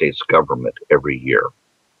United States government every year.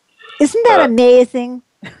 Isn't that amazing?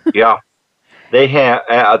 Yeah, they have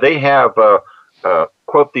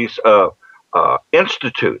quote these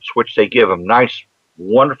institutes, which they give them nice,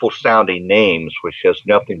 wonderful sounding names, which has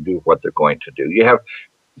nothing to do with what they're going to do. You have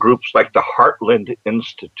groups like the Heartland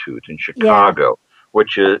Institute in Chicago,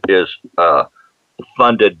 which is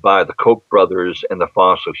funded by the Koch brothers and the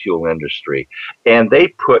fossil fuel industry. And they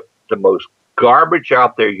put the most garbage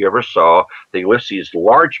out there you ever saw. They list these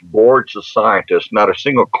large boards of scientists. Not a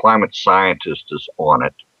single climate scientist is on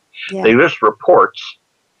it. Yeah. They list reports.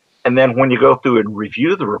 And then when you go through and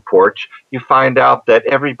review the reports, you find out that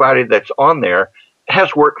everybody that's on there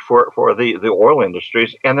has worked for the oil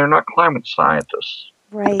industries, and they're not climate scientists.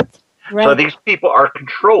 Right. So these people are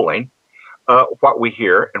controlling what we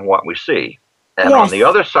hear and what we see. And Yes. on the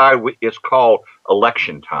other side, it's called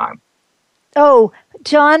election time. Oh,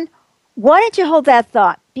 John, why don't you hold that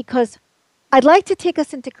thought? Because I'd like to take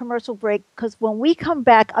us into commercial break, because when we come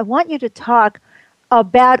back, I want you to talk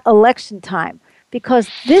about election time, because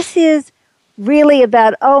this is really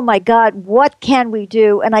about, oh my God, what can we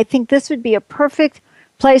do? And I think this would be a perfect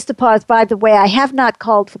place to pause. By the way, I have not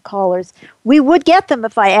called for callers. We would get them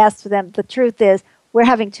if I asked for them. The truth is, we're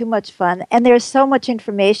having too much fun, and there's so much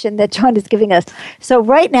information that John is giving us. So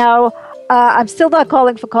right now, I'm still not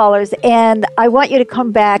calling for callers, and I want you to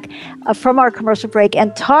come back from our commercial break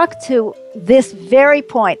and talk to this very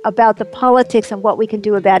point about the politics and what we can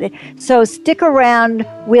do about it. So stick around.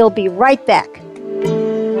 We'll be right back.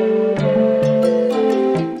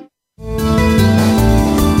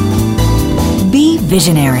 Be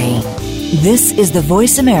visionary. This is the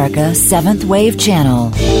Voice America 7th Wave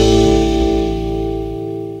Channel.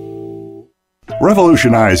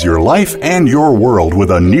 Revolutionize your life and your world with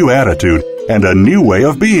a new attitude and a new way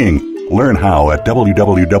of being. Learn how at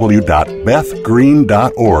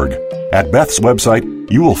www.bethgreen.org. At Beth's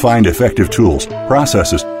website, you will find effective tools,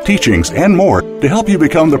 processes, teachings, and more to help you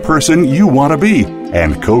become the person you want to be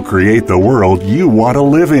and co-create the world you want to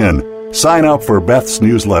live in. Sign up for Beth's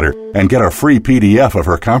newsletter and get a free PDF of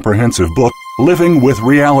her comprehensive book, Living with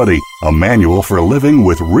Reality, a manual for living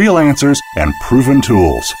with real answers and proven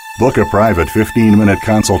tools. Book a private 15-minute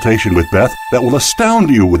consultation with Beth that will astound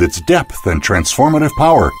you with its depth and transformative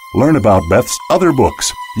power. Learn about Beth's other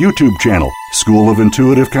books, YouTube channel, School of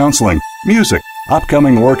Intuitive Counseling, music,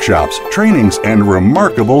 upcoming workshops, trainings, and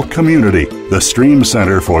remarkable community. The Stream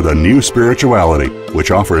Center for the New Spirituality,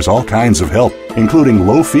 which offers all kinds of help, including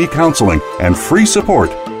low-fee counseling and free support.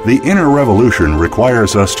 The inner revolution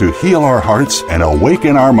requires us to heal our hearts and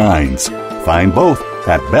awaken our minds. Find both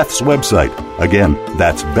at Beth's website. Again,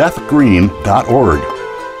 that's bethgreen.org.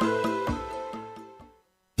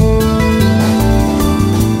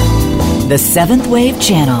 The 7th Wave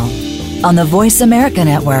Channel on the Voice America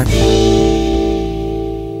Network.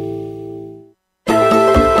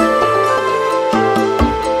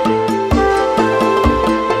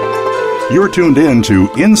 You're tuned in to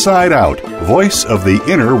Inside Out, Voice of the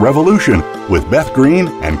Inner Revolution, with Beth Green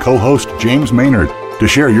and co-host James Maynard. To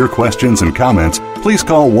share your questions and comments, please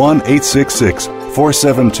call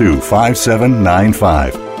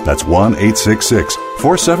 1-866-472-5795. That's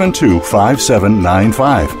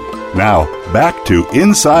 1-866-472-5795. Now, back to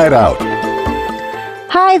Inside Out.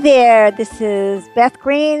 Hi there. This is Beth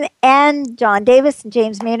Green and John Davis and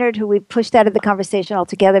James Maynard, who we pushed out of the conversation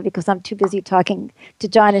altogether because I'm too busy talking to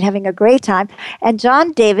John and having a great time. And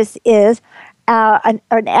John Davis is an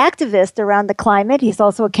activist around the climate. He's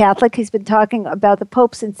also a Catholic. He's been talking about the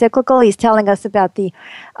Pope's encyclical. He's telling us about the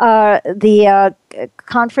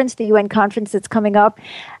conference, the UN conference that's coming up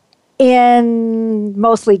in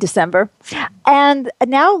mostly December. And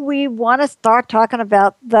now we want to start talking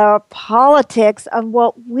about the politics of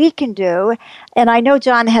what we can do. And I know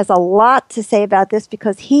John has a lot to say about this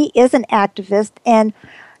because he is an activist, and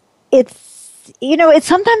it's, you know,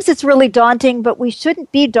 sometimes it's really daunting, but we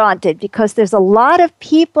shouldn't be daunted because there's a lot of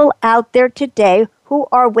people out there today who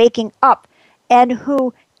are waking up and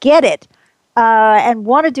who get it. and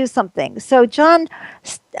want to do something. So, John,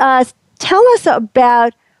 tell us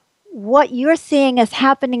about what you're seeing as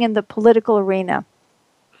happening in the political arena.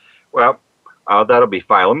 Well, that'll be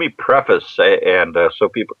fine. Let me preface, and so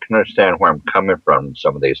people can understand where I'm coming from in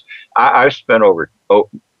some of these. I've spent over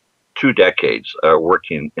 2 decades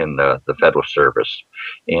working in the federal service,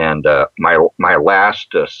 and my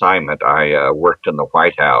last assignment, I worked in the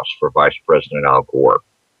White House for Vice President Al Gore,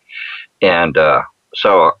 and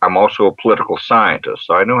so I'm also a political scientist.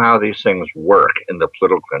 So I know how these things work in the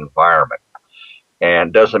political environment,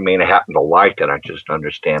 and doesn't mean I happen to like it. I just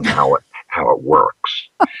understand how it works.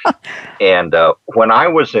 And when I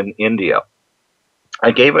was in India,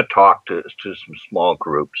 I gave a talk to some small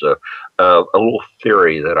groups, a little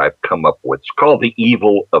theory that I've come up with. It's called the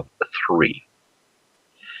evil of 3.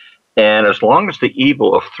 And as long as the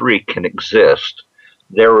evil of 3 can exist,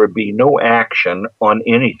 there would be no action on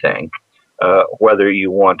anything, whether you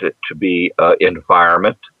want it to be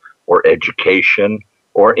environment or education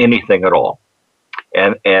or anything at all.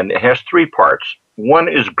 And it has 3 parts. One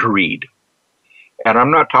is greed. And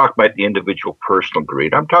I'm not talking about the individual personal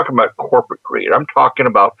greed. I'm talking about corporate greed. I'm talking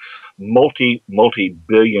about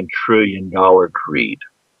multi-billion, trillion-dollar greed,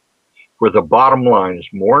 where the bottom line is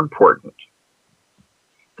more important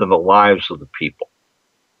than the lives of the people.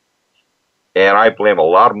 And I blame a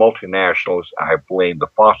lot of multinationals. I blame the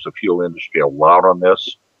fossil fuel industry a lot on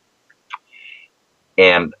this.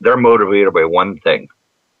 And they're motivated by one thing: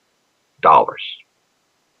 dollars.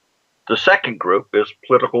 The second group is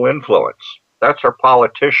political influence. That's our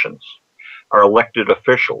politicians, our elected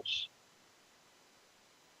officials.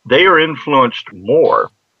 They are influenced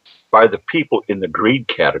more by the people in the greed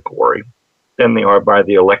category than they are by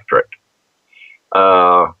the electorate.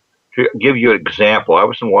 To give you an example, I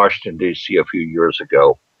was in Washington, D.C. a few years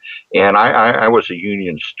ago, and I was a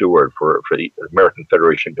union steward for the American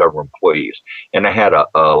Federation of Government Employees, and I had a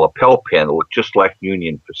lapel pin that looked just like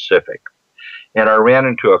Union Pacific. And I ran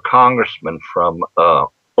into a congressman from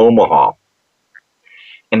Omaha,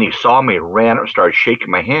 and he saw me, ran up, started shaking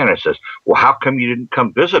my hand, and says, "Well, how come you didn't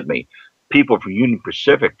come visit me? People from Union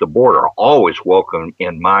Pacific, the board, are always welcome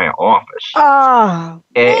in my office." Oh,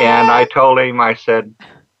 and I told him, I said,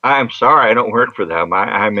 "I'm sorry, I don't work for them.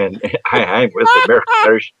 I'm with the American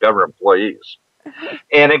Federation of Government Employees."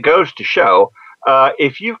 And it goes to show,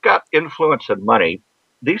 if you've got influence and money,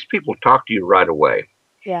 these people talk to you right away.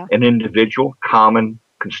 Yeah. An individual, common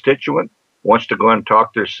constituent, wants to go and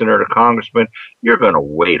talk to their senator, congressman, you're going to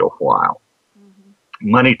wait a while.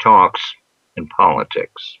 Mm-hmm. Money talks in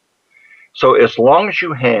politics. So as long as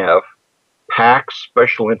you have PACs,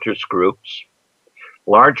 special interest groups,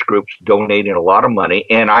 large groups donating a lot of money,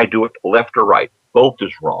 and I do it left or right, both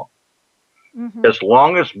is wrong. Mm-hmm. As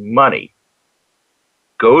long as money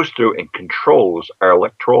goes through and controls our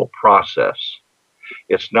electoral process,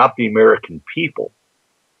 it's not the American people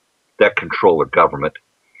that control the government.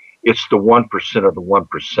 It's the 1% of the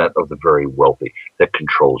 1% of the very wealthy that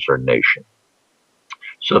controls our nation.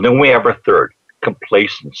 So then we have a third,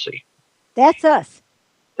 complacency. That's us.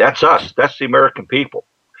 That's us. That's the American people.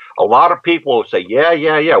 A lot of people will say,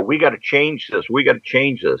 yeah, we got to change this. We got to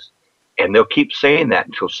change this. And they'll keep saying that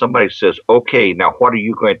until somebody says, okay, now what are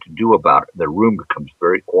you going to do about it? And the room becomes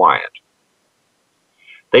very quiet.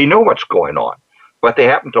 They know what's going on, but they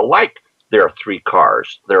happen to like their 3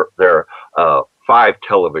 cars, their 5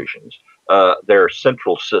 televisions, their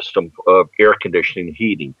central system of air conditioning and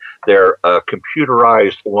heating, their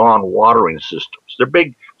computerized lawn watering systems, their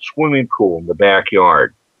big swimming pool in the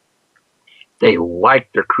backyard. They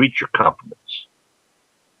like their creature comforts,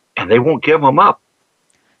 and they won't give them up.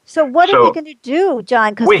 So what are we going to do,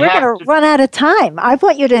 John? Because we're going to run out of time. I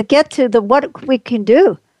want you to get to what we can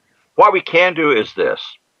do. What we can do is this.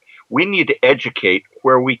 We need to educate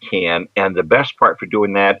where we can, and the best part for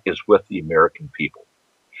doing that is with the American people.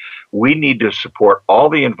 We need to support all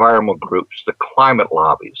the environmental groups, the climate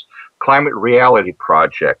lobbies, Climate Reality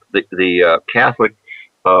Project, the Catholic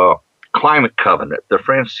Climate Covenant, the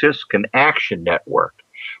Franciscan Action Network.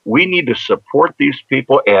 We need to support these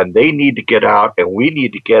people, and they need to get out, and we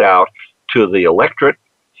need to get out to the electorate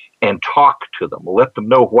and talk to them, let them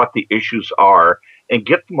know what the issues are, and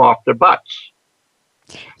get them off their butts.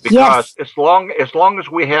 Because as long as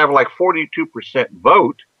we have like 42%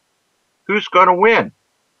 vote, who's going to win?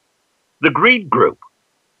 The greed group.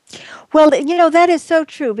 Well, that is so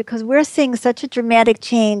true, because we're seeing such a dramatic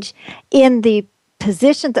change in the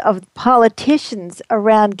positions of politicians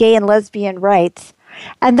around gay and lesbian rights.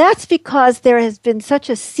 And that's because there has been such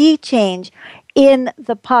a sea change in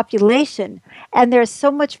the population, and there's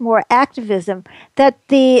so much more activism that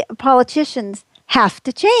the politicians have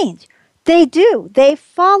to change They do. They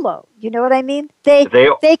follow. You know what I mean? They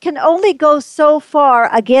can only go so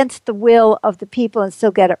far against the will of the people and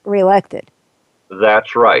still get reelected.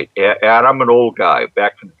 That's right. And I'm an old guy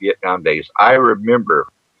back from the Vietnam days. I remember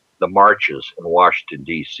the marches in Washington,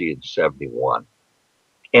 D.C. in 71.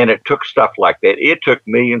 And it took stuff like that. It took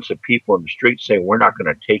millions of people in the streets saying, we're not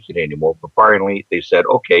going to take it anymore. But finally, they said,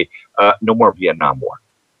 okay, no more Vietnam War.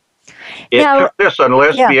 It took this on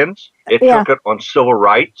lesbians. Yeah. It took it on civil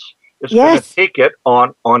rights. It's going to take it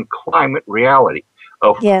on climate reality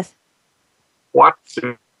of what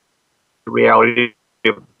the reality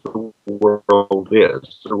of the world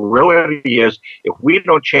is. The reality is, if we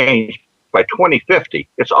don't change by 2050,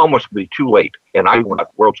 it's almost going to be too late. And I know what the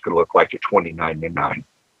world's going to look like at 2099.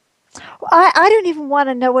 I don't even want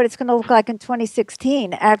to know what it's going to look like in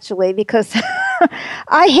 2016, actually, because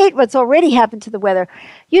I hate what's already happened to the weather.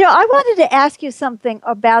 You know, I wanted to ask you something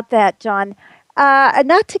about that, John.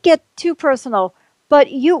 Not to get too personal, but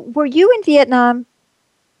were you in Vietnam?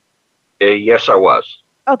 Yes, I was.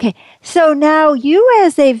 Okay, so now you,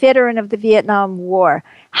 as a veteran of the Vietnam War,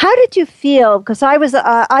 how did you feel? Because I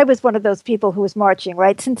was one of those people who was marching,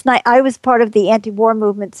 right? I was part of the anti-war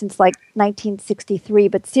movement since like 1963,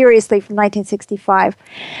 but seriously from 1965.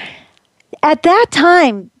 At that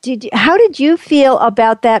time, how did you feel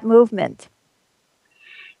about that movement?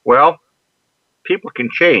 Well, people can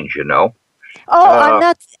change, you know. Oh, I'm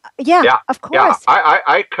not. Yeah, of course. Yeah,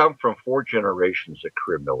 I come from 4 generations of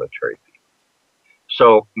career military people.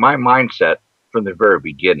 So my mindset from the very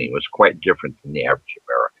beginning was quite different than the average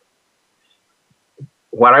American.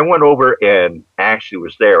 When I went over and actually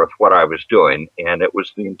was there with what I was doing, and it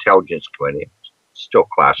was the intelligence committee, still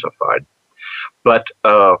classified. But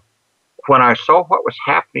when I saw what was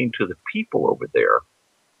happening to the people over there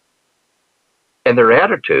and their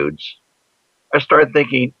attitudes, I started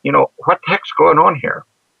thinking, you know, what the heck's going on here?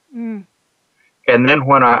 Mm. And then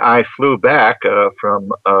when I flew back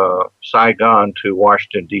from Saigon to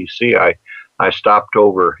Washington, D.C., I stopped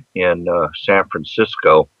over in San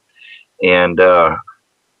Francisco, and I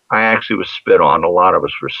actually was spit on. A lot of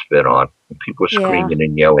us were spit on. People were screaming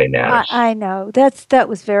and yelling at us. I know. That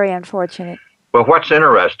was very unfortunate. But what's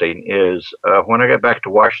interesting is when I got back to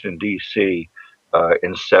Washington, D.C.,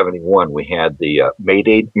 in 71, we had the May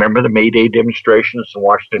Day. Remember the May Day demonstrations in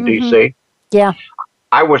Washington, D.C.? Yeah.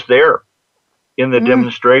 I was there in the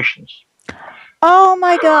demonstrations. Oh,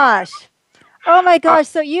 my gosh. Oh, my gosh.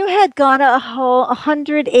 So you had gone a whole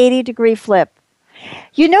 180-degree flip.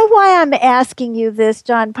 You know why I'm asking you this,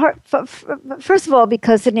 John? First of all,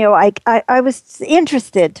 because, you know, I was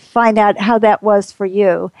interested to find out how that was for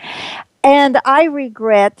you. And I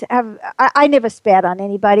regret, I never spat on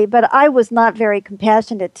anybody, but I was not very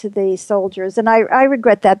compassionate to the soldiers. And I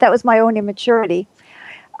regret that. That was my own immaturity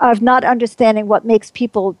of not understanding what makes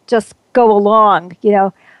people just go along, you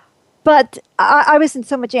know. But I was in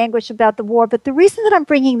so much anguish about the war. But the reason that I'm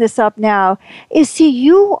bringing this up now is, see,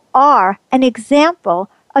 you are an example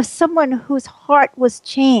of someone whose heart was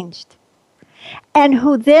changed and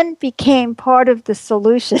who then became part of the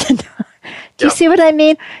solution. Do you see what I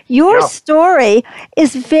mean? Your story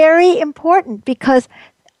is very important because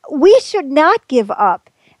we should not give up.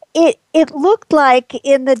 It looked like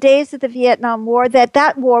in the days of the Vietnam War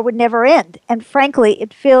that war would never end. And frankly,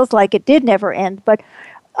 it feels like it did never end. But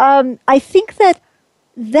I think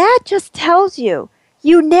that just tells you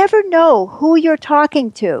never know who you're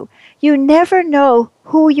talking to. You never know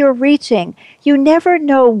who you're reaching. You never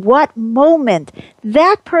know what moment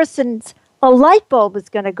that person's a light bulb is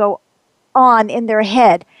going to go on in their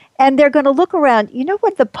head. And they're going to look around. You know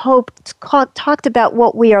what the Pope talked about?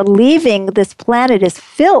 What we are leaving this planet is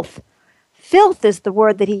filth. Filth is the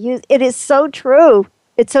word that he used. It is so true.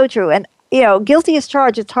 It's so true. And, you know, guilty as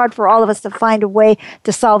charged, it's hard for all of us to find a way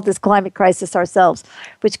to solve this climate crisis ourselves,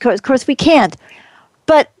 which, of course, we can't.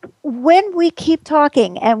 But when we keep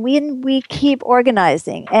talking and when we keep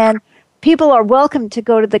organizing, and people are welcome to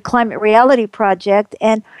go to the Climate Reality Project,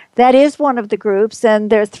 and that is one of the groups, and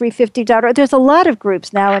there's 350.org. There's a lot of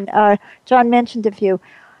groups now, and John mentioned a few.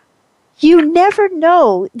 You never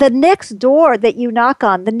know the next door that you knock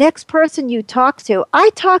on, the next person you talk to. I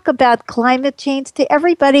talk about climate change to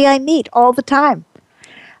everybody I meet all the time.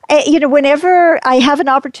 You know, whenever I have an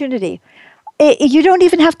opportunity, you don't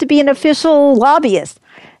even have to be an official lobbyist.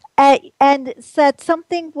 And that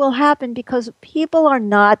something will happen because people are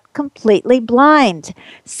not completely blind.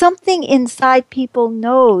 Something inside people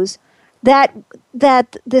knows that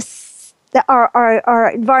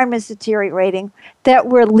our environment is deteriorating, that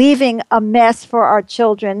we're leaving a mess for our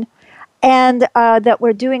children, and that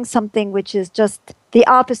we're doing something which is just the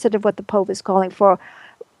opposite of what the Pope is calling for.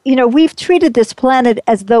 we've treated this planet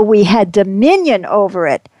as though we had dominion over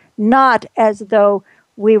it, not as though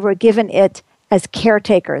we were given it as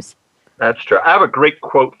caretakers. That's true. I have a great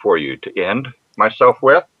quote for you to end myself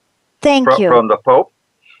with. Thank you. From the Pope.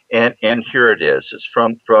 And here it is. It's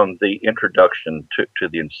from the introduction to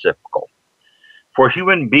the encyclical. For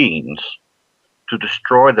human beings to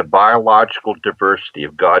destroy the biological diversity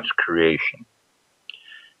of God's creation,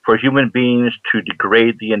 for human beings to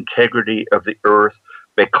degrade the integrity of the earth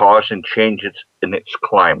by causing changes in its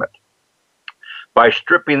climate, by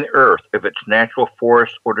stripping the earth of its natural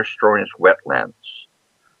forests or destroying its wetlands,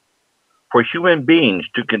 for human beings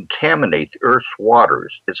to contaminate the earth's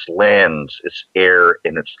waters, its lands, its air,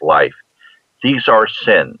 and its life. These are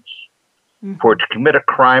sins. Mm-hmm. For to commit a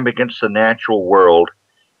crime against the natural world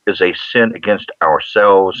is a sin against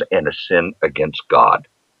ourselves and a sin against God.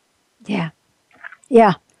 Yeah.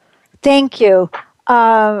 Thank you.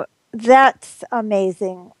 That's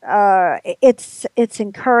amazing. It's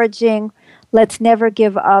encouraging. Let's never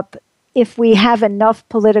give up. If we have enough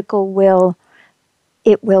political will,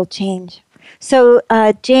 it will change. So,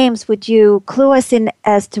 James, would you clue us in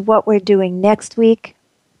as to what we're doing next week?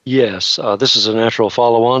 Yes, this is a natural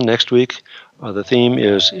follow-on. Next week, the theme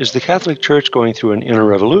is the Catholic Church going through an inner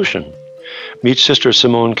revolution? Meet Sister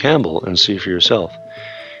Simone Campbell and see for yourself.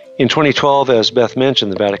 In 2012, as Beth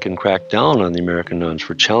mentioned, the Vatican cracked down on the American nuns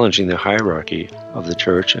for challenging the hierarchy of the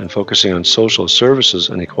Church and focusing on social services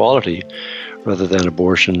and equality rather than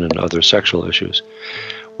abortion and other sexual issues.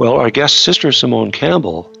 Well, our guest, Sister Simone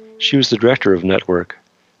Campbell, she was the director of Network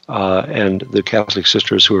and the Catholic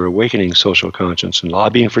Sisters who are awakening social conscience and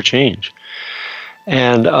lobbying for change.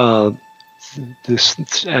 And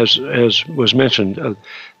this, as was mentioned,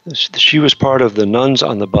 she was part of the Nuns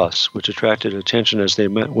on the Bus, which attracted attention as they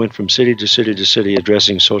went from city to city to city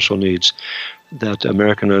addressing social needs that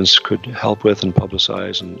American nuns could help with and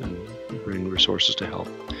publicize and bring resources to help.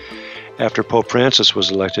 After Pope Francis was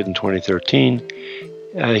elected in 2013,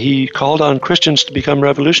 he called on Christians to become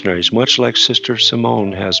revolutionaries, much like Sister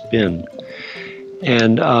Simone has been.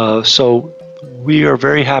 And so we are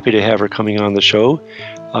very happy to have her coming on the show.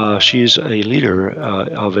 She's a leader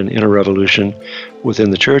of an inner revolution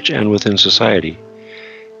within the Church and within society.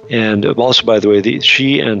 And also, by the way,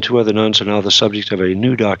 she and two other nuns are now the subject of a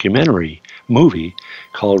new documentary movie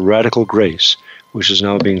called Radical Grace, which is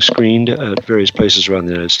now being screened at various places around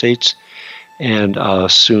the United States, and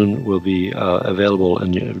soon will be available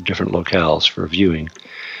in different locales for viewing.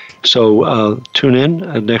 So tune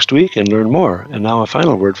in next week and learn more. And now a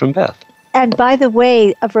final word from Beth. And by the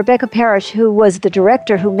way, Rebecca Parrish, who was the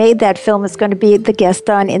director who made that film, is going to be the guest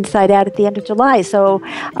on Inside Out at the end of July. So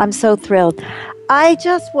I'm so thrilled. I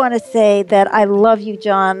just want to say that I love you,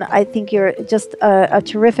 John. I think you're just a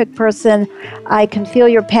terrific person. I can feel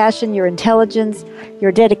your passion, your intelligence,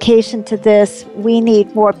 your dedication to this. We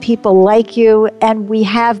need more people like you, and we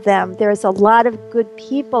have them. There's a lot of good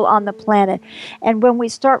people on the planet. And when we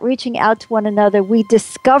start reaching out to one another, we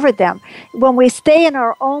discover them. When we stay in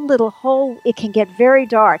our own little hole, it can get very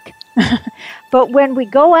dark. But when we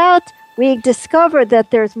go out, we discover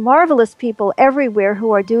that there's marvelous people everywhere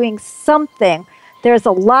who are doing something. There's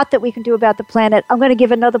a lot that we can do about the planet. I'm going to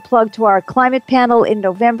give another plug to our climate panel in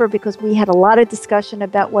November because we had a lot of discussion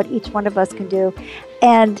about what each one of us can do.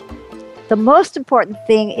 And the most important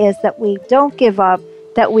thing is that we don't give up,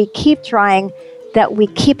 that we keep trying, that we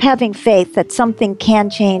keep having faith that something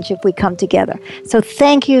can change if we come together. So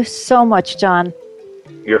thank you so much, John.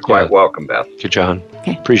 You're quite welcome, Beth. Thank you, John.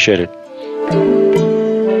 Okay. Appreciate it.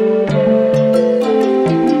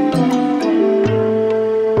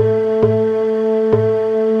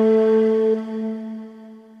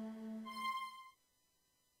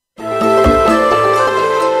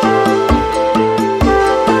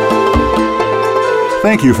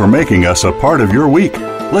 Thank you for making us a part of your week.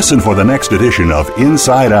 Listen for the next edition of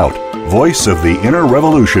Inside Out, Voice of the Inner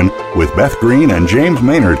Revolution with Beth Green and James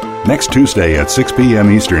Maynard next Tuesday at 6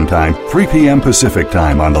 p.m. Eastern Time, 3 p.m. Pacific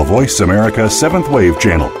Time on the Voice America 7th Wave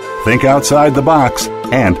channel. Think outside the box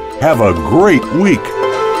and have a great week.